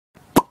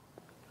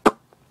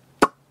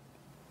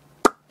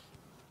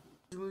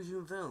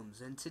Illusion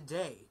Films, and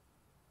today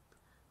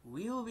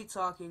we will be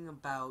talking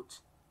about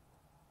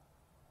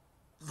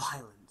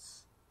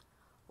violence,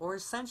 or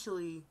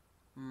essentially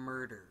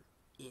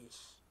murder-ish.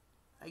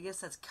 I guess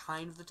that's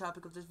kind of the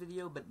topic of this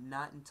video, but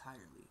not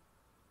entirely.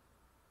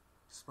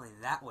 Explain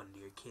that one to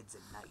your kids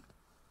at night.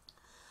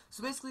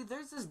 So basically,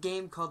 there's this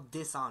game called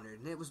Dishonored,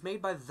 and it was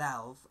made by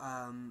Valve.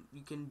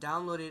 You can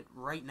download it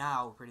right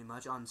now, pretty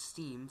much, on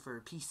Steam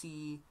for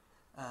PC,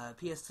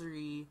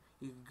 PS3.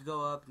 You can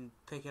go up and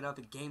pick it up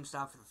at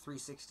GameStop for the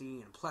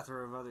 360 and a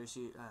plethora of other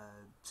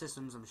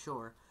systems, I'm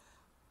sure.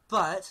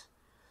 But,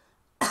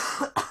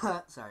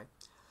 sorry,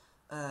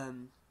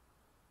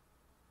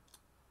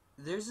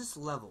 there's this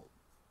level,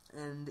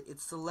 and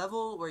it's the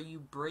level where you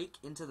break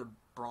into the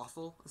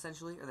brothel,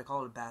 essentially, or they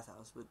call it a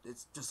bathhouse, but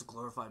it's just a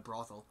glorified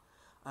brothel.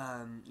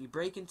 You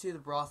break into the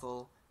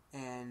brothel,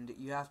 and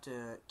you have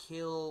to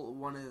kill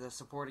one of the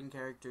supporting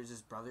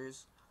characters'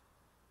 brothers.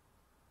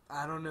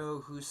 I don't know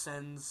who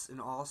sends an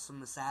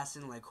awesome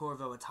assassin like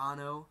Corvo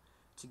Atano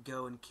to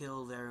go and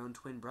kill their own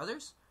twin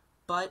brothers,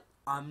 but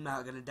I'm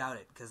not going to doubt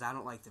it, because I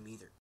don't like them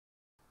either.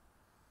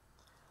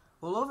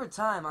 Well, over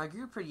time, I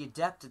grew pretty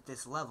adept at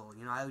this level.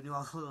 You know, I knew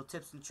all the little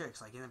tips and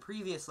tricks. Like in the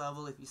previous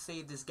level, if you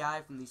save this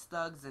guy from these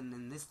thugs, and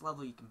in this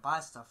level you can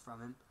buy stuff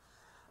from him.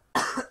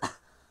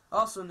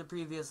 Also in the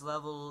previous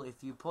level,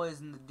 if you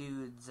poison the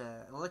dude's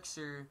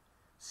elixir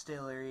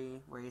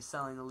distillery, where he's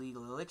selling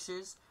illegal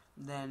elixirs,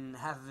 then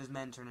half of his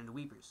men turn into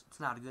weepers. It's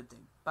not a good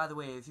thing. By the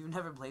way, if you've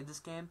never played this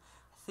game,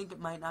 I think it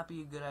might not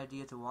be a good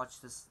idea to watch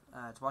this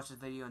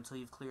video until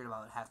you've cleared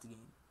about half the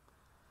game.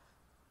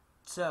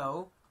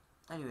 So,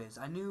 anyways,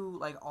 I knew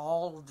like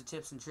all of the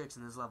tips and tricks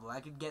in this level. I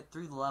could get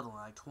through the level in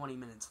like 20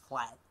 minutes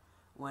flat,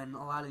 when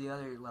a lot of the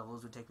other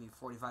levels would take me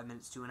 45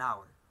 minutes to an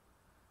hour.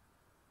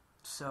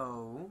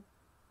 So,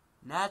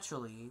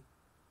 naturally,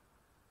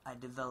 I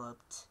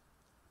developed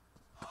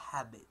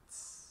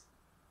habits.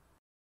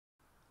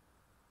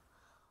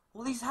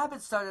 Well, these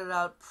habits started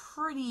out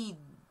pretty,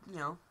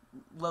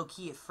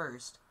 low-key at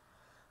first.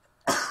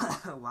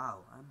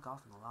 Wow, I'm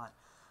coughing a lot.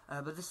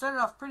 But they started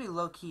off pretty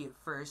low-key at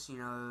first, it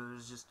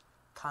was just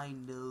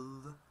kind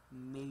of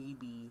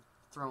maybe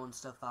throwing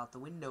stuff out the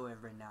window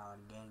every now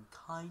and again,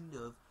 kind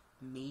of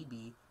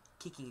maybe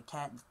kicking a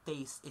cat in the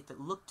face if it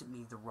looked at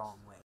me the wrong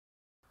way.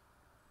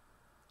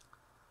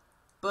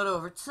 But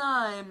over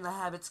time, the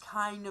habits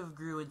kind of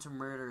grew into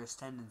murderous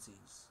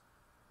tendencies.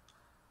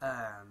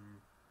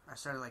 I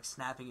started like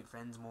snapping at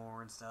friends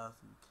more and stuff.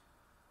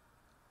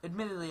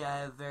 Admittedly, I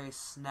have very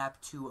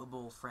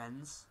snap-to-able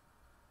friends,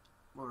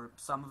 or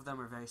some of them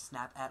are very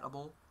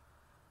snap-at-able.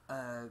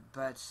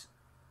 But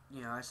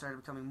I started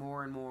becoming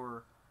more and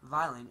more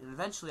violent, and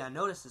eventually I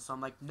noticed this, so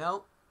I'm like,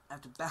 nope, I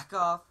have to back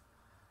off,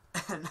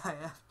 and I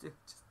have to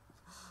just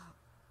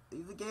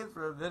leave the game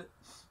for a minute.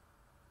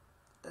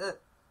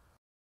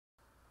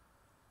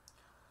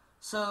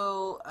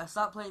 So, I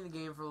stopped playing the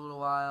game for a little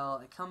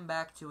while. I come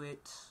back to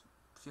it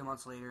a few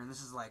months later, and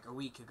this is like a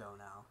week ago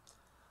now.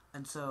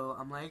 And so,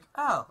 I'm like,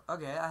 oh,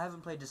 okay, I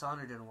haven't played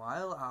Dishonored in a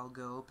while. I'll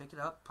go pick it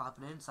up, pop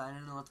it in, sign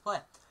in, and let's play.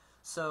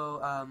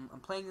 So, I'm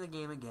playing the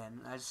game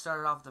again. I just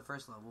started off with the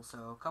first level,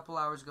 so a couple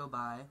hours go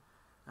by,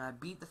 and I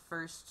beat the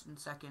first and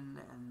second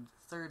and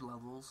third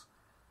levels,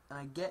 and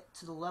I get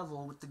to the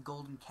level with the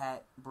Golden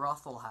Cat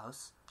brothel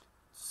house,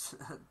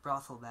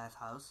 brothel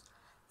bathhouse,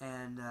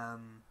 and,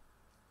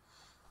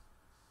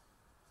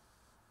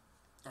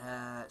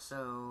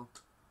 so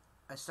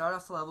I start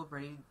off the level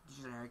pretty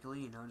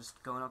generically,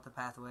 just going up the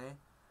pathway,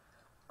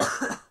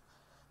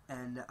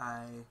 and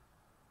I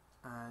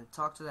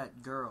talk to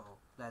that girl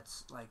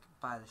that's like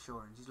by the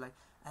shore, and she's like,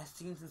 I've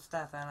seen some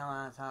stuff, I don't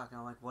want to talk, and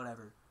I'm like,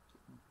 whatever,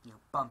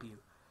 bump you.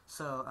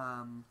 So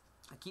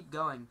I keep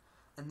going,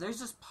 and there's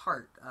this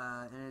part,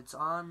 and it's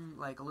on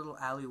like a little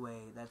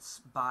alleyway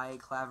that's by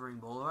Clavering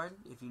Boulevard,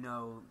 if you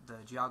know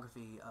the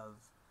geography of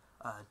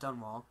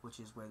Dunwall, which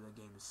is where the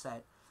game is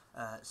set.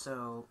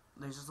 So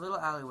there's this little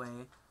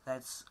alleyway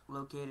that's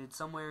located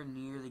somewhere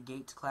near the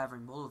gate to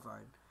Clavering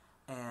Boulevard,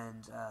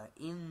 and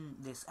in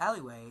this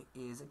alleyway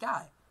is a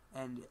guy,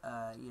 and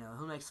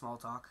he'll make small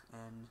talk,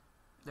 and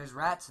there's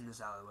rats in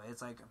this alleyway.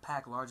 It's like a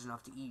pack large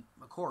enough to eat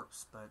a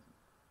corpse, but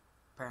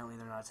apparently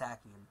they're not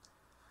attacking him.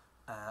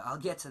 I'll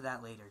get to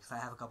that later, because I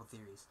have a couple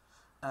theories.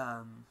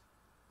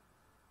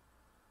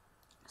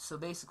 So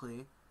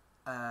basically,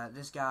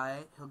 this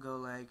guy, he'll go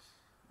like,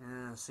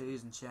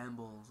 city's in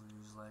shambles, and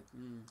he's like,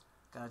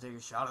 gotta take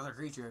a shot at the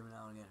creature every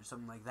now and again, or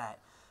something like that.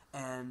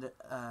 And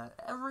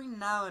every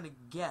now and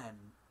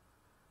again,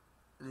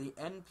 the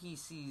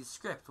NPC's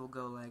script will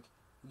go like,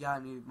 you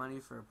got any money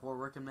for a poor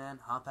working man,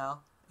 huh,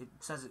 pal? It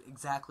says it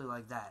exactly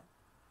like that.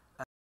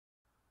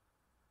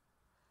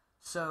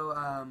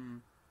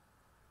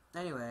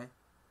 Anyway,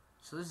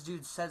 so this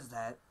dude says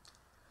that,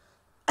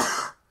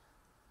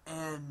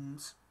 and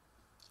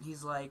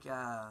he's like,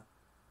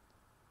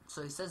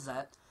 so he says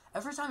that.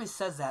 Every time he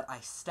says that, I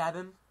stab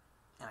him,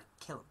 and I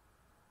kill him.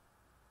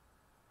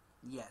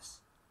 Yes.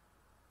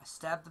 I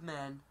stab the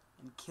man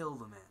and kill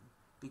the man,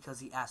 because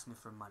he asked me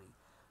for money.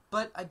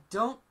 But I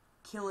don't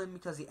kill him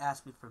because he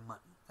asked me for money.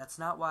 That's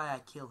not why I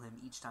kill him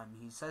each time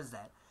he says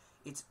that.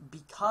 It's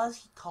because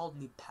he called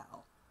me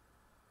pal.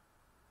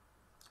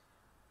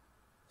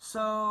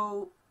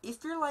 So,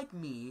 if you're like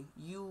me,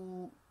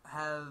 you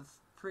have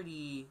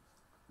pretty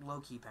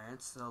low-key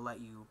parents. They'll let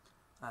you,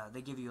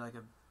 they give you like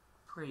a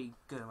pretty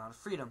good amount of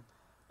freedom,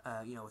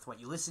 with what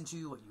you listen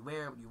to, what you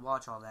wear, what you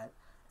watch, all that.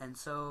 And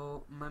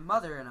so, my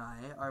mother and I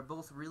are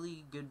both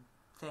really good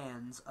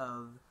fans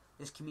of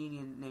this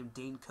comedian named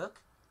Dane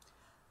Cook.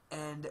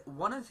 And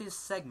one of his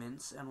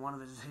segments and one of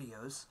his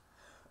videos,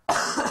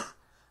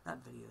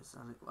 not videos,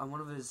 on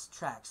one of his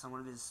tracks, on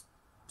one of his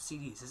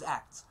CDs, his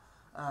acts,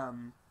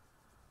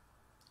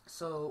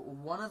 so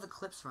one of the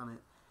clips from it,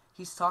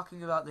 he's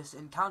talking about this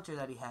encounter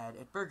that he had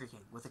at Burger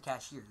King with a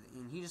cashier,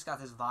 and he just got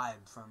this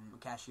vibe from a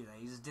cashier that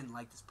he just didn't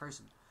like this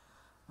person.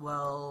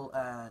 Well,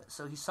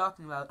 so he's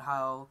talking about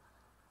how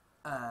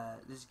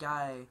this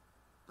guy,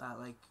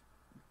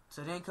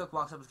 so Dan Cook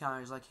walks up to the counter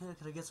and he's like, hey,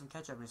 can I get some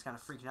ketchup? And he's kind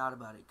of freaking out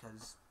about it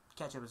because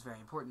ketchup is very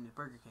important at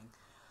Burger King.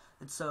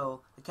 And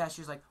so the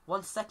cashier's like,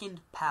 1 second,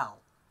 pal.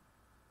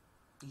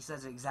 He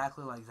says it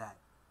exactly like that.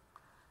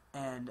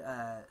 And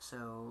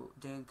so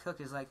Dan Cook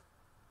is like,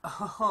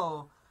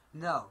 oh,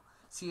 no.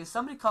 See, if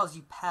somebody calls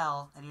you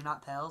pal and you're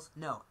not pals,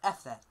 no,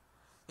 F that.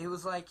 It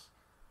was like,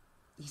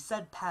 he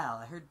said pal,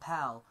 I heard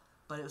pal,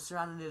 but it was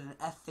surrounded in an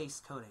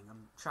F-face coating.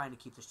 I'm trying to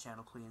keep this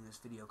channel clean, this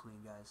video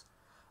clean, guys.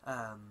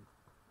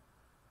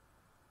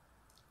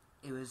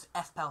 It was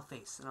F-pal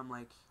face, and I'm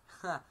like,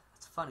 huh,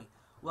 that's funny.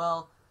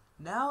 Well,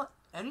 now,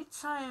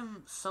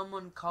 anytime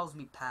someone calls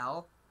me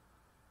pal,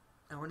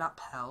 and we're not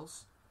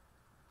pals,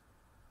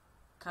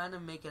 kind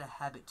of make it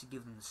a habit to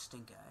give them the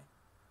stink eye.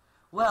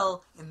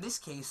 Well, in this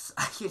case,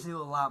 I can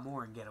do a lot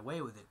more and get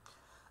away with it.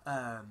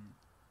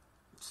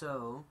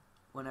 So,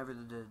 whenever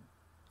the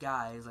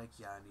guy is like,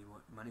 yeah, I need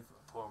money for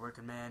a poor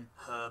working man,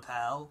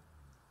 pal.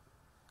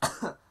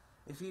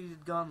 If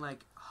he'd gone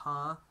like,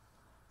 huh,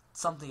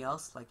 something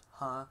else, like,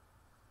 huh,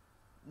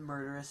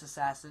 murderous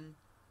assassin,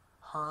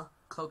 huh,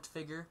 cloaked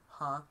figure,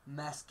 huh,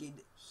 masked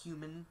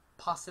human,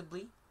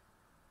 possibly,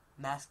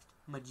 masked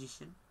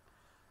magician,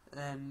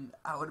 then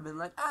I would have been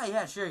like,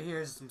 yeah, sure,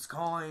 here's some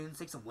coins,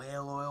 take some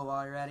whale oil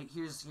while you're at it,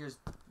 here's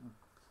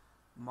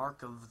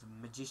mark of the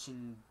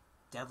magician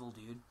devil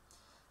dude,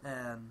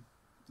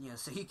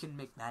 so he can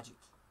make magic.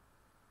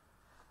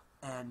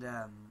 And,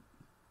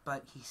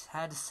 but he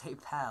had to say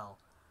pal,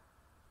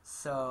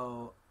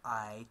 so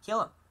I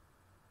kill him.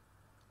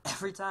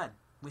 Every time,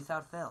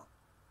 without fail.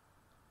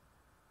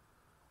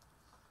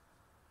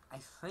 I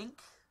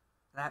think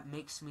that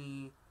makes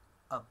me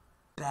a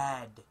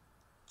bad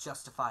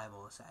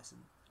justifiable assassin.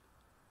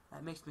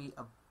 That makes me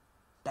a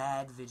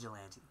bad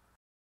vigilante.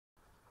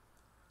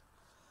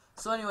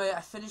 So anyway,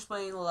 I finished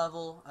playing the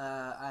level.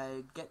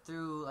 I get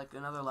through like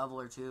another level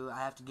or two. I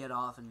have to get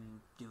off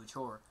and do a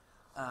chore.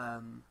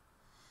 And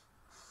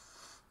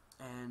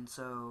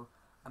so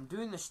I'm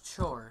doing this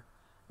chore,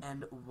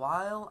 and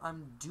while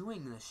I'm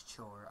doing this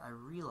chore, I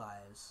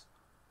realize,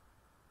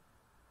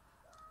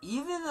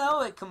 even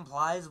though it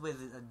complies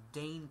with a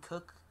Dane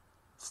Cook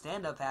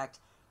stand-up act,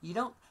 you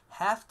don't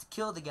have to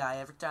kill the guy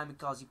every time he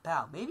calls you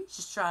pal. Maybe he's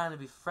just trying to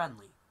be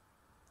friendly.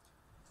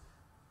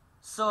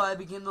 So I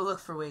begin to look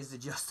for ways to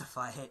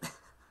justify it.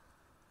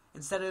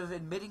 Instead of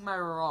admitting my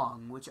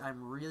wrong, which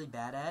I'm really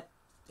bad at,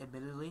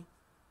 admittedly.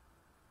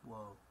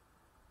 Whoa.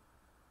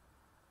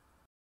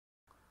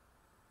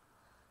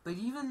 But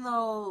even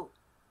though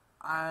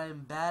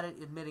I'm bad at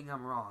admitting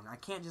I'm wrong, I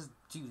can't just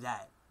do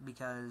that,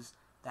 because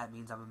that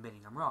means I'm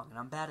admitting I'm wrong, and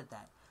I'm bad at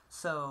that.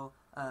 So,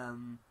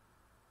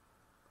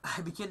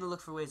 I begin to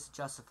look for ways to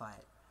justify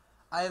it.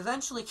 I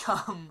eventually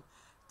come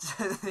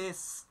to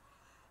this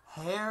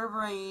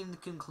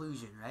harebrained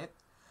conclusion, right?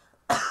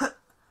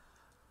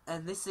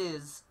 And this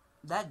is,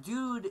 that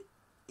dude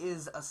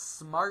is a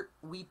smart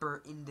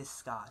weeper in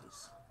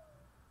disguise.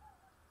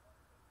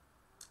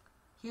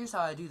 Here's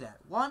how I do that.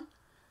 One,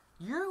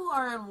 you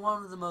are in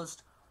one of the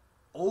most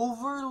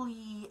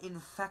overly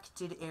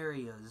infected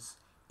areas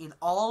in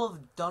all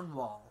of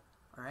Dunwall,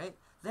 alright?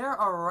 There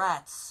are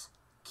rats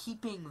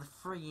keeping the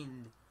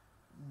friggin'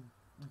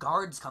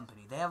 guards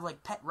company. They have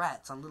like pet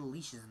rats on little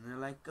leashes, and they're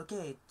like,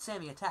 okay,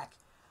 Sammy, attack.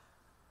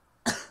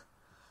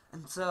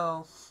 And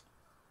so,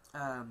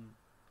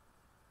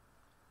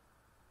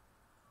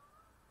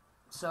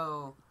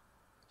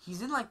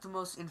 he's in like the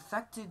most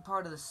infected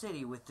part of the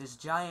city with this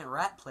giant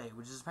rat plague,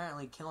 which is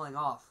apparently killing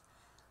off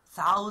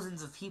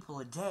thousands of people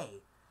a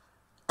day.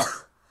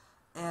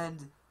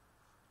 And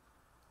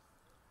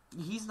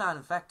he's not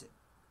infected.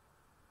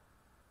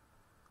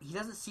 He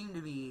doesn't seem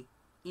to be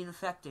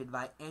infected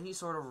by any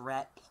sort of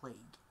rat plague.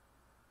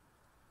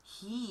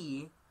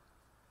 He,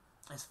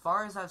 as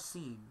far as I've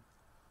seen,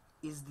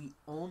 is the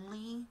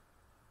only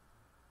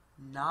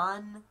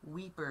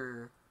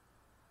non-weeper,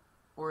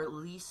 or at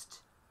least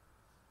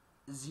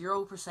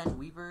 0%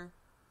 weeper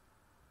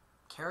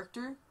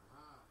character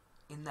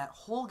in that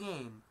whole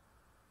game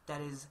that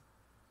is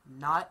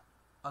not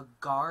a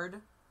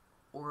guard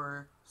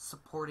or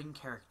supporting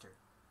character.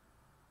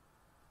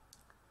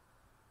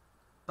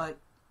 But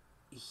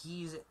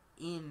he's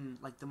in,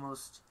 like, the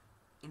most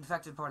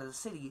infected part of the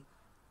city,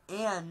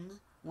 and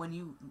when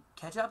you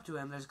catch up to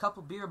him, there's a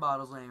couple beer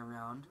bottles laying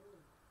around,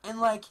 and,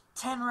 like,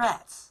 10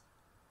 rats.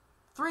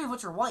 3 of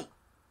which are white.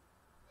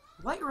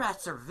 White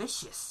rats are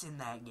vicious in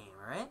that game,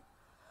 right?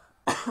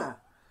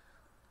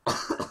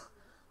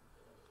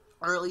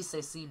 Or at least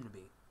they seem to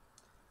be.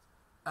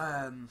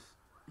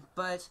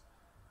 But,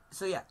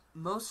 so yeah,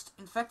 most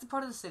infected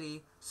part of the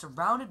city,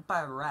 surrounded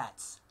by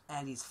rats,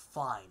 and he's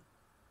fine.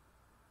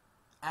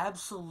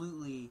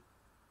 Absolutely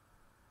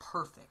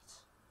perfect.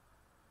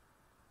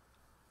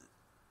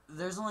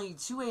 There's only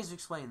 2 ways to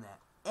explain that.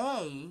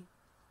 A,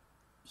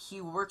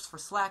 he works for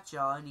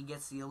Slackjaw and he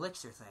gets the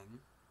elixir thing.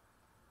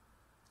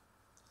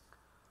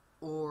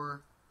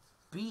 Or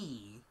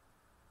B,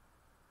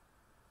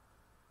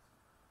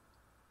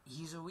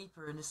 he's a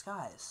Weeper in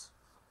disguise.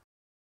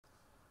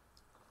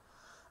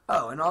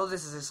 Oh, and all of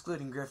this is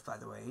excluding Griff, by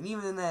the way. And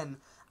even then,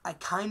 I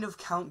kind of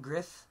count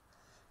Griff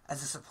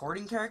as a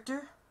supporting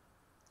character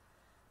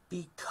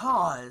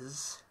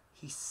because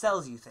he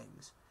sells you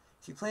things.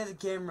 If you play the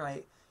game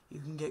right, you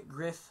can get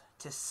Griff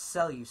to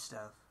sell you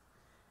stuff.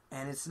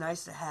 And it's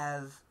nice to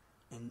have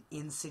an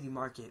in-city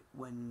market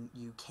when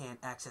you can't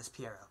access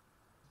Piero.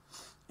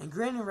 And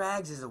Granny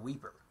Rags is a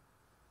Weeper.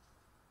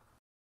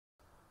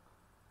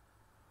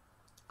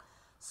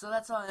 So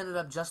that's how I ended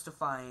up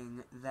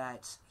justifying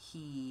that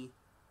he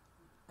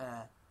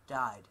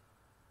died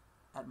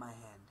at my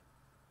hand.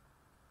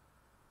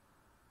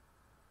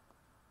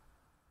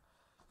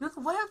 You know,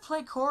 the way I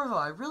play Corvo,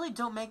 I really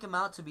don't make him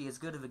out to be as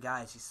good of a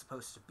guy as he's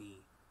supposed to be.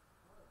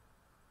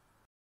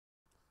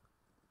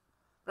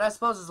 But I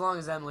suppose as long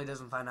as Emily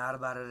doesn't find out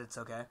about it, it's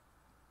okay.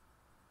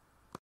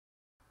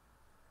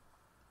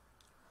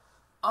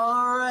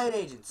 Alright,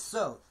 agents,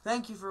 so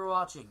thank you for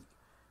watching.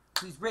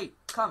 Please rate,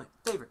 comment,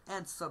 favorite,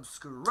 and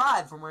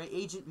subscribe for more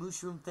Agent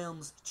Mushroom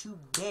films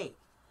today.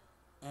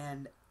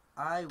 And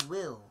I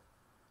will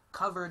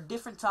cover a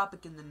different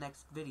topic in the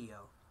next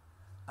video.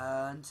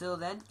 Until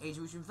then,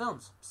 Agent Mushroom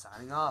Films,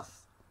 signing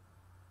off.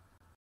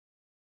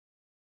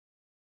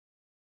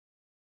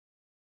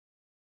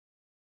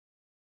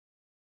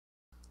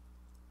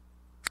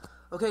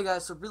 Okay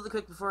guys, so really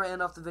quick before I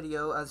end off the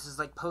video, this is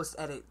like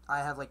post-edit. I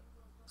have like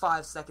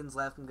 5 seconds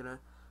left. I'm gonna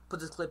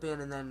put this clip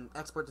in and then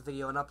export the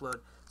video and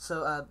upload.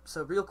 So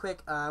real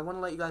quick, I want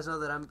to let you guys know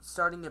that I'm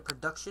starting a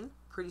production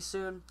pretty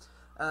soon.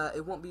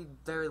 It won't be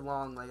very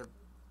long, like a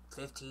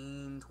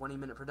 15-20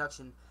 minute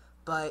production,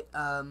 but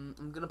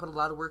I'm gonna put a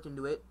lot of work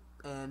into it,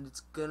 and it's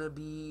gonna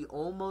be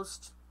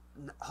almost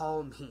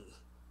all me,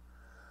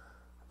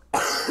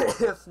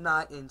 if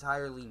not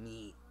entirely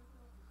me.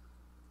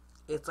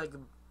 It's like a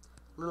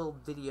little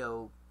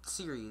video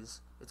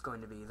series, it's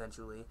going to be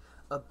eventually,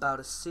 about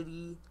a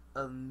city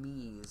of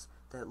me's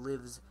that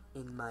lives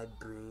in my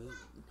brain.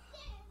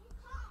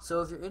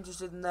 So if you're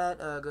interested in that,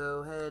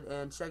 go ahead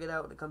and check it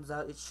out when it comes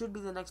out. It should be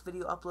the next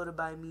video uploaded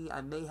by me.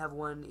 I may have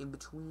one in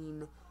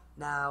between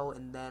now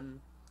and then.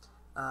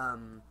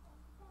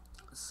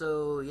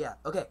 So yeah,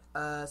 okay,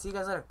 see you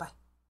guys later, bye.